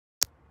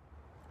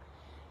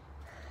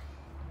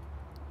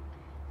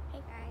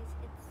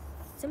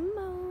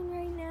Simone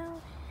right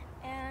now,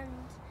 and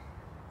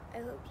I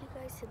hope you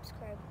guys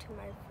subscribe to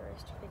my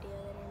first video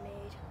that I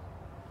made.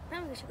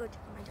 Now we should go check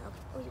out my dog.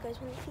 Oh, you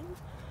guys want to see?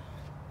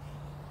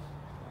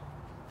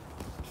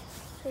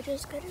 So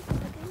just got it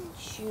back in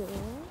June.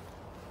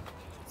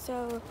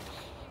 So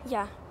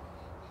yeah,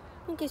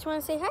 you guys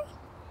want to say hi?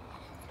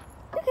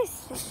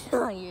 Lucas,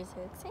 oh, you're so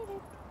excited.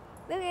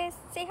 Lucas,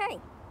 say hi.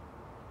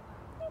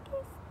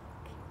 Lucas.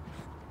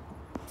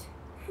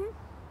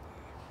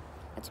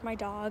 That's my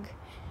dog.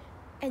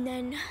 And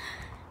then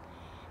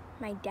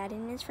my dad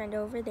and his friend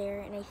over there,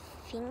 and I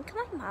think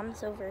my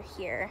mom's over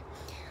here.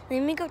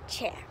 Let me go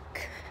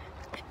check.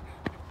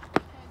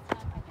 I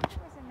think it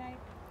was a night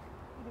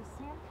either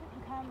Sam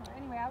couldn't come or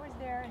anyway, I was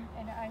there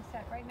and I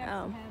sat right next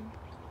to him.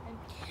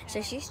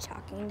 So she's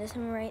talking to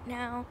him right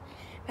now.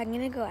 I'm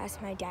gonna go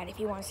ask my dad if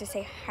he wants to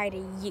say hi to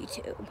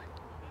YouTube.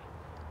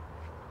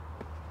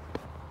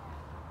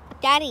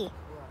 Daddy,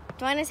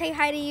 do you want to say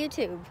hi to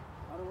YouTube?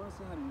 I don't want to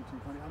say hi to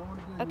YouTube, honey. I don't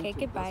want to do Okay, YouTube.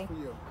 goodbye. That's for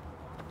you.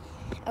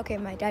 Okay,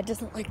 my dad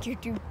doesn't like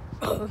YouTube.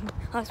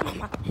 That's my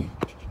mom. If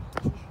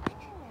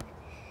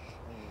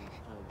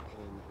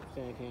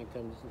Sam can't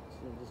come,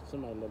 just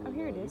somebody let me know.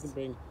 Here it is.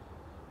 You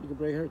can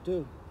bring her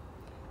too.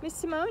 Miss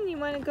Simone, you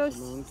want to go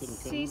Simone can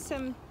see come.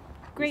 some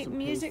great Some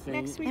music face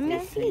next painting, weekend?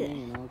 Let me see it.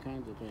 and all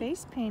kinds of things.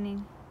 Face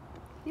painting.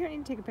 You don't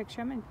need to take a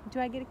picture. Do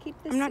I get to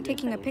keep this? I'm not today?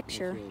 taking a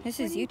picture. This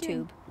is What are you YouTube.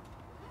 doing?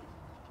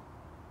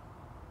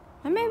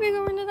 I may be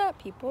going to that, Are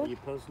people. you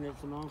posting it,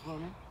 Simone, for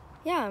me?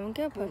 Yeah, I'm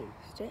gonna Cool.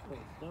 post it.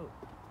 Cool. Dope.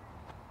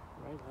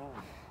 Right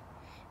on.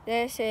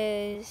 This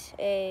is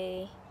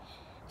a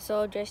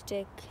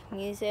soul-drastic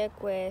music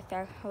with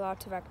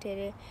lots of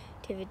activities.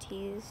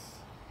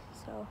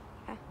 So,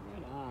 yeah.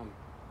 Right on.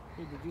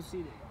 Hey, did you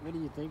see that? What do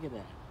you think of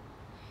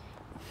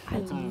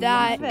that?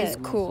 That love is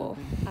it. cool.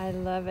 I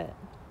love it.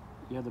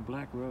 You have the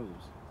black rose.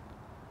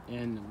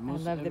 And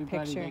most love the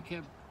everybody, picture. they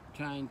kept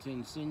trying to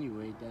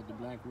insinuate that the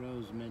black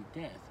rose meant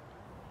death.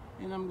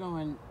 And I'm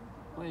going,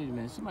 wait a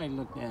minute, somebody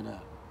look that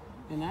up.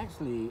 And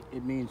actually,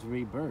 it means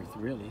rebirth,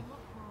 really.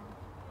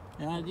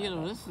 And,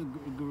 this is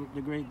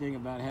the great thing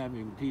about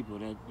having people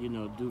that,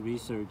 do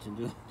research and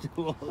do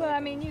all that. Well, I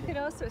mean, you could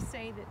also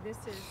say that this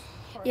is...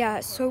 Yeah,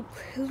 so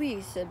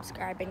please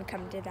subscribe and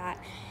come to that.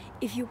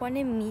 If you want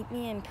to meet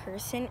me in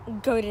person,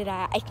 go to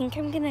that. I think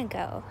I'm gonna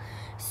go.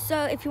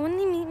 So if you want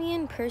to meet me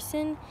in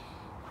person,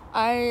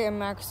 I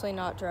am actually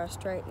not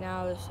dressed right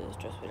now. This is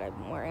just what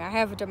I'm wearing. I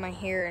haven't done my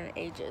hair in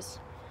ages.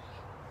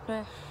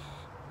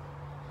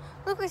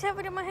 Look, I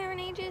haven't done my hair in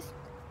ages.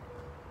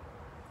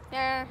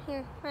 Yeah,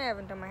 I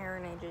haven't done my hair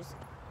in ages.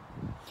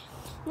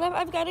 Love,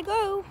 I've got to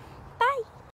go. Bye.